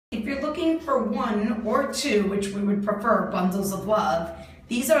If you're looking for one or two, which we would prefer, bundles of love,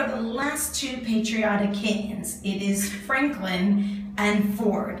 these are the last two patriotic kittens. It is Franklin and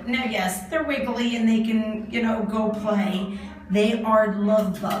Ford. Now, yes, they're wiggly and they can, go play. They are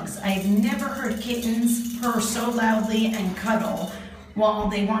love bugs. I've never heard kittens purr so loudly and cuddle while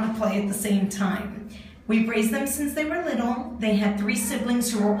they want to play at the same time. We've raised them since they were little. They had 3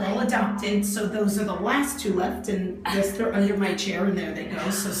 siblings who were all adopted, so those are the last 2 left, and yes, they're under my chair, and there they go,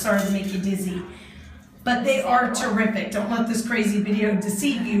 so sorry to make you dizzy. But they are terrific. Don't let this crazy video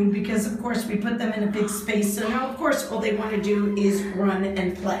deceive you, because of course we put them in a big space, so now of course all they want to do is run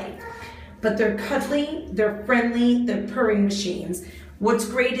and play. But they're cuddly, they're friendly, they're purring machines. What's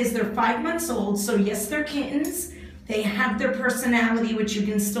great is they're 5 months old, so yes, they're kittens. They have their personality, which you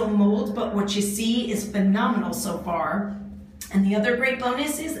can still mold, but what you see is phenomenal so far. And the other great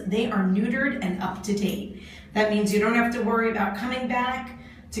bonus is they are neutered and up to date. That means you don't have to worry about coming back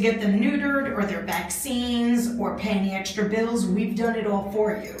to get them neutered or their vaccines or pay any extra bills. We've done it all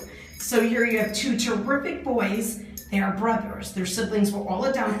for you. So here you have 2 terrific boys. They are brothers. Their siblings were all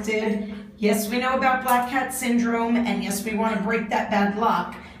adopted. Yes, we know about black cat syndrome, and yes, we want to break that bad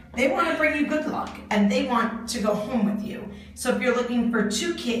luck. They want to bring you good luck, and they want to go home with you. So if you're looking for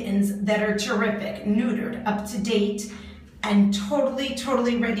 2 kittens that are terrific, neutered, up to date, and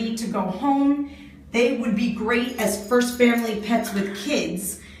totally ready to go home, they would be great as first family pets with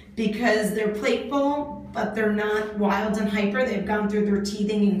kids because they're playful, but they're not wild and hyper. They've gone through their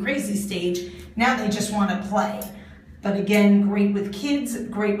teething and crazy stage. Now they just want to play. But again, great with kids,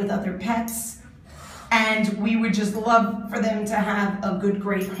 great with other pets. And we would just love for them to have a good,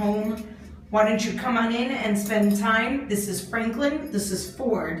 great home. Why don't you come on in and spend time? This is Franklin, this is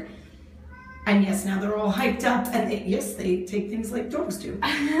Ford. And yes, now they're all hyped up, and they take things like dogs do.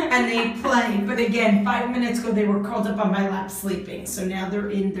 And they play, but again, 5 minutes ago they were curled up on my lap sleeping, so now they're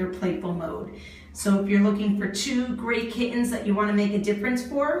in their playful mode. So if you're looking for 2 great kittens that you want to make a difference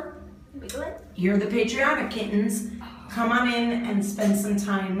for, you're the patriotic kittens. Come on in and spend some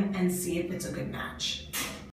time and see if it's a good match.